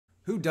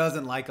Who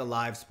doesn't like a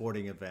live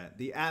sporting event?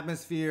 The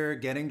atmosphere,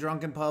 getting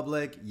drunk in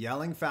public,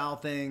 yelling foul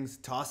things,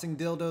 tossing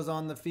dildos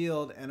on the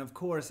field, and of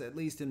course, at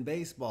least in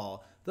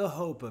baseball, the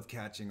hope of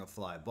catching a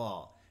fly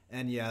ball.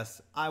 And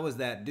yes, I was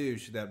that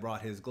douche that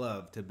brought his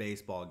glove to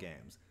baseball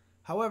games.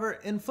 However,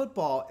 in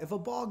football, if a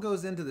ball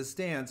goes into the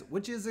stands,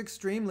 which is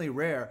extremely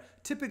rare,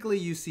 typically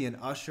you see an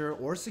usher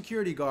or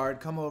security guard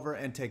come over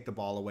and take the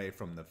ball away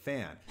from the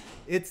fan.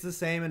 It's the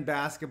same in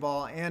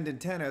basketball and in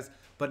tennis,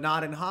 but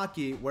not in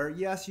hockey, where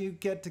yes, you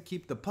get to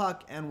keep the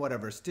puck and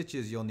whatever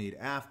stitches you'll need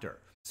after.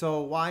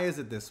 So why is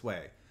it this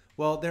way?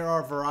 Well, there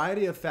are a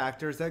variety of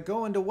factors that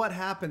go into what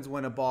happens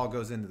when a ball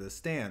goes into the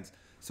stands.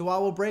 So I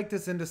will break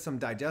this into some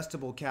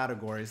digestible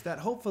categories that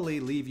hopefully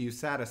leave you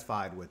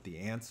satisfied with the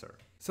answer.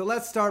 So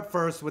let's start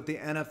first with the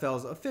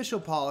NFL's official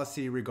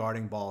policy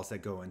regarding balls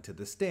that go into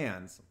the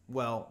stands.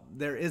 Well,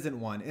 there isn't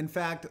one. In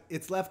fact,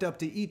 it's left up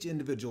to each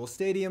individual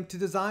stadium to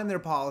design their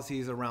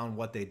policies around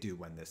what they do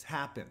when this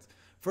happens.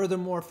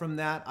 Furthermore from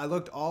that, I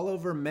looked all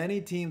over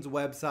many teams'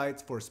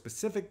 websites for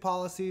specific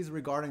policies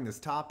regarding this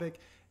topic,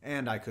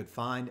 and I could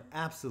find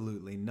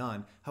absolutely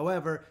none.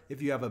 However,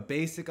 if you have a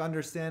basic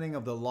understanding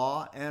of the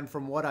law, and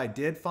from what I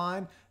did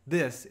find,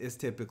 this is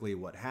typically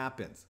what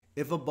happens.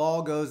 If a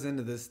ball goes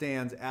into the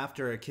stands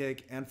after a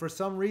kick and for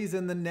some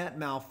reason the net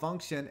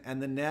malfunctioned,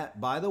 and the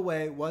net, by the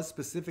way, was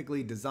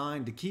specifically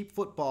designed to keep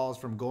footballs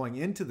from going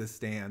into the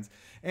stands,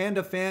 and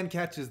a fan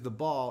catches the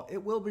ball,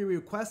 it will be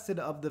requested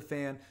of the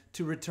fan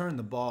to return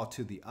the ball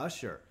to the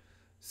usher.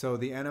 So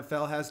the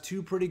NFL has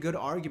two pretty good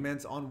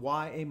arguments on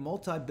why a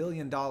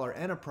multi-billion-dollar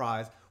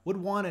enterprise would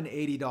want an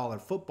 $80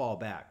 football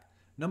back.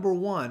 Number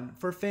one,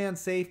 for fan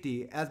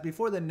safety, as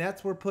before the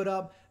nets were put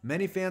up,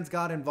 many fans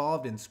got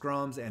involved in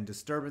scrums and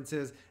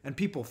disturbances, and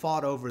people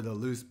fought over the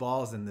loose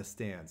balls in the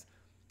stands.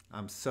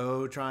 I'm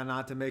so trying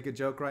not to make a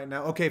joke right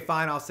now. Okay,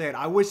 fine, I'll say it.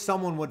 I wish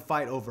someone would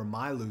fight over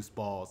my loose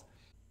balls.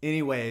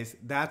 Anyways,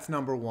 that's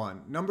number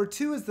one. Number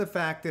two is the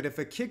fact that if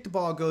a kicked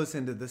ball goes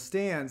into the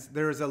stands,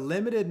 there is a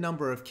limited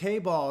number of K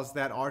balls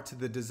that are to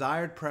the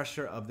desired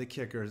pressure of the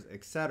kickers,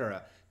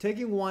 etc.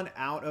 Taking one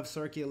out of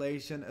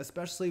circulation,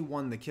 especially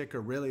one the kicker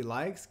really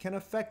likes, can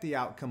affect the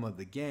outcome of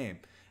the game.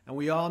 And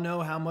we all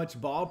know how much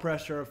ball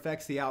pressure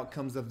affects the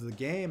outcomes of the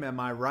game, am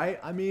I right?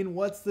 I mean,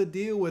 what's the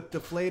deal with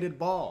deflated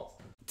balls?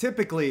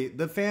 Typically,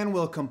 the fan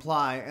will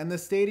comply and the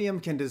stadium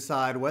can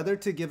decide whether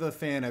to give a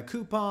fan a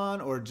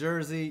coupon or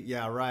jersey,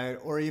 yeah right,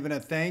 or even a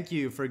thank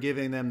you for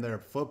giving them their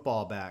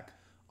football back.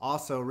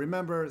 Also,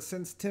 remember,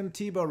 since Tim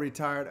Tebow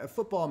retired, a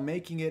football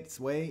making its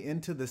way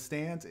into the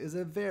stands is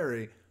a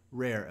very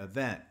rare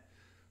event.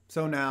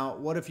 So now,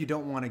 what if you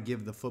don't want to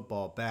give the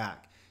football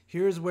back?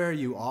 Here's where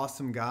you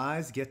awesome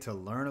guys get to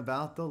learn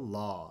about the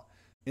law.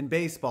 In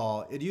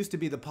baseball, it used to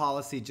be the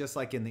policy, just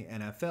like in the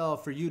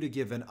NFL, for you to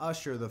give an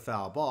usher the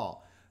foul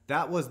ball.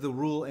 That was the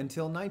rule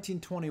until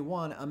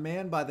 1921, a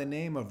man by the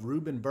name of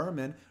Reuben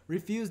Berman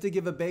refused to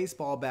give a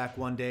baseball back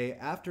one day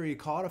after he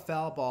caught a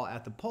foul ball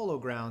at the Polo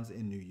Grounds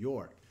in New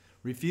York.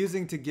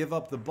 Refusing to give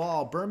up the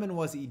ball, Berman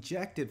was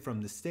ejected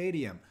from the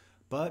stadium.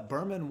 But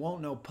Berman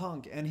won't no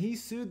punk, and he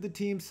sued the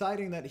team,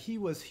 citing that he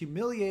was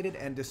humiliated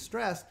and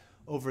distressed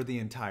over the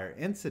entire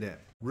incident.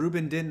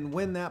 Reuben didn't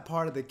win that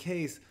part of the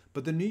case,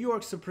 but the New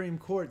York Supreme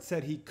Court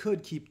said he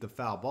could keep the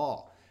foul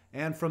ball.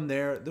 And from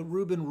there, the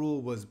Reuben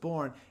rule was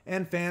born,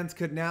 and fans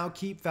could now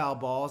keep foul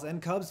balls, and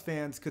Cubs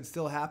fans could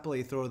still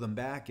happily throw them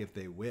back if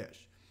they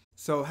wish.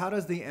 So how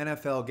does the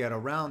NFL get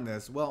around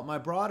this? Well, my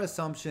broad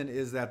assumption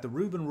is that the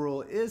Reuben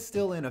rule is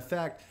still in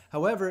effect.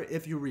 However,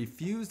 if you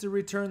refuse to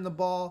return the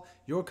ball,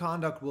 your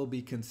conduct will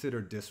be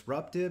considered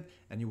disruptive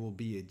and you will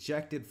be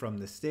ejected from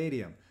the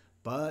stadium.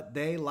 But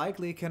they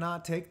likely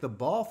cannot take the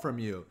ball from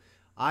you.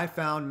 I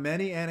found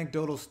many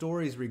anecdotal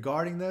stories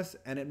regarding this,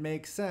 and it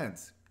makes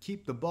sense.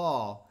 Keep the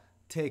ball,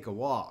 take a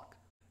walk.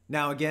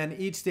 Now again,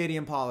 each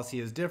stadium policy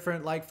is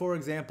different. Like for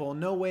example,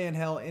 no way in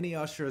hell any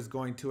usher is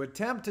going to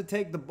attempt to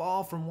take the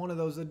ball from one of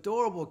those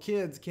adorable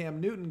kids Cam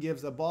Newton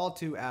gives a ball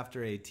to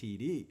after a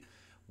TD.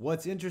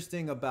 What's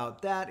interesting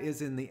about that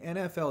is in the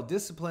NFL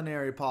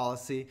disciplinary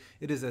policy,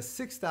 it is a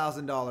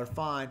 $6,000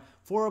 fine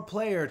for a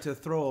player to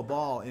throw a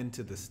ball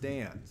into the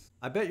stands.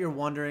 I bet you're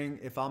wondering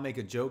if I'll make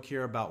a joke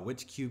here about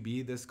which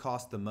QB this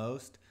cost the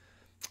most.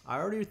 I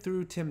already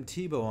threw Tim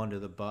Tebow under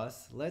the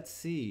bus. Let's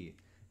see.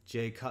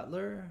 Jay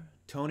Cutler?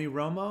 Tony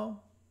Romo?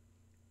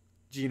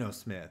 Geno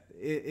Smith.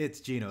 It's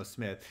Geno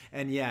Smith.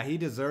 And yeah, he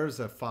deserves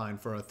a fine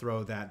for a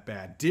throw that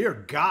bad. Dear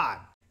God!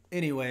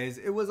 Anyways,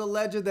 it was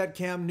alleged that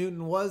Cam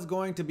Newton was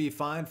going to be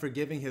fined for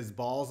giving his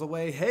balls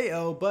away.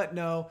 Hey-oh, but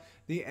no,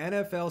 the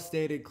NFL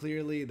stated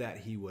clearly that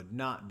he would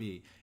not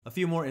be. A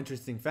few more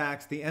interesting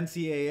facts. The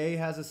NCAA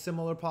has a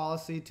similar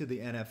policy to the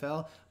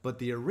NFL, but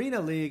the Arena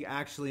League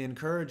actually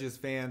encourages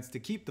fans to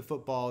keep the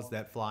footballs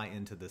that fly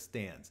into the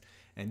stands.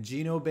 And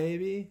Geno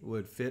baby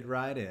would fit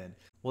right in.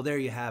 Well, there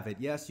you have it.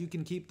 Yes, you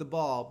can keep the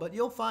ball, but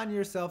you'll find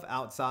yourself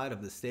outside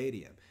of the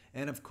stadium.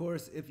 And of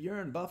course, if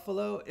you're in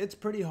Buffalo, it's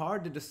pretty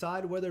hard to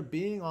decide whether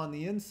being on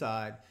the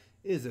inside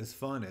is as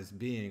fun as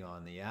being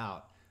on the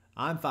out.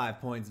 I'm 5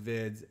 Points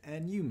Vids,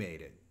 and you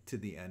made it to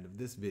the end of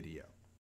this video.